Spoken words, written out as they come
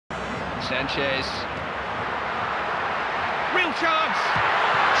Sanchez. Real chance.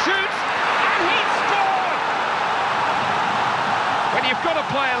 Shoots, and he scored! When you've got a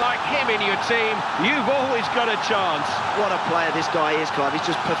player like him in your team, you've always got a chance. What a player this guy is, Clive. He's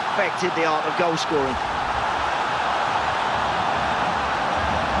just perfected the art of goal scoring.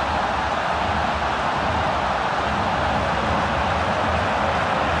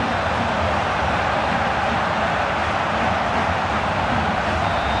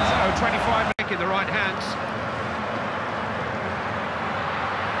 So 25 in the right hands.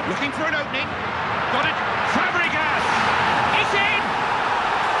 Looking for an opening. Got it. Fabregas. It's in!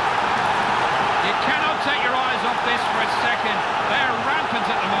 You cannot take your eyes off this for a second. They're rampant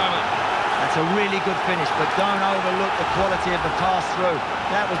at the moment. That's a really good finish, but don't overlook the quality of the pass through.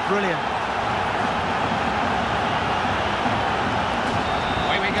 That was brilliant.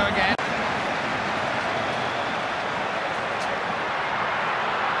 Away we go again.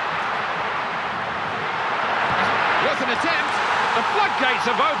 Worth an attempt. The floodgates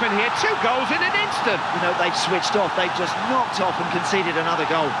have opened here. 2 goals in an instant. You know, they've switched off. They've just knocked off and conceded another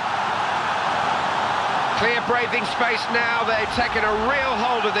goal. Clear breathing space now. They've taken a real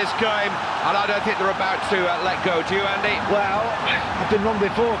hold of this game, and I don't think they're about to let go. Do you, Andy? Well, I've been wrong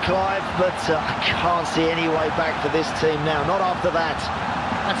before, Clive, but I can't see any way back for this team now. Not after that.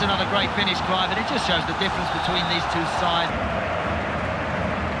 That's another great finish, Clive, and it just shows the difference between these two sides.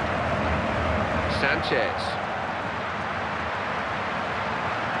 Sanchez.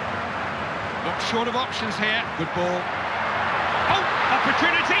 Not short of options here. Good ball. Oh,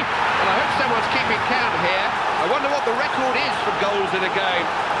 opportunity! Well, I hope someone's keeping count here. I wonder what the record is for goals in a game.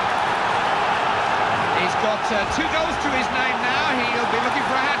 He's got 2 goals to his name now. He'll be looking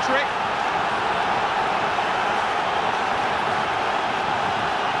for a hat-trick.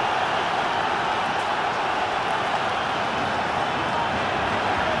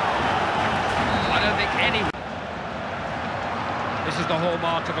 I don't think anyone... This is the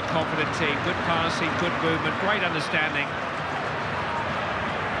hallmark of a confident team. Good passing, good movement, great understanding.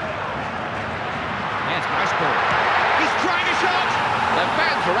 Yes, nice ball. He's trying a shot! The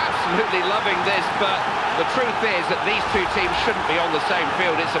fans are absolutely loving this, but the truth is that these two teams shouldn't be on the same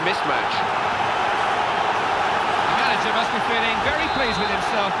field. It's a mismatch. The manager must be feeling very pleased with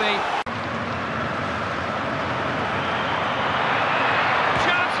himself.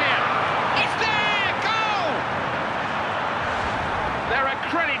 Chance here! It's there! Goal! They're a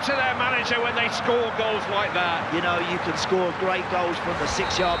credit to their manager when they score goals like that. You know, you can score great goals from the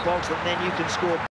 6-yard box, and then you can score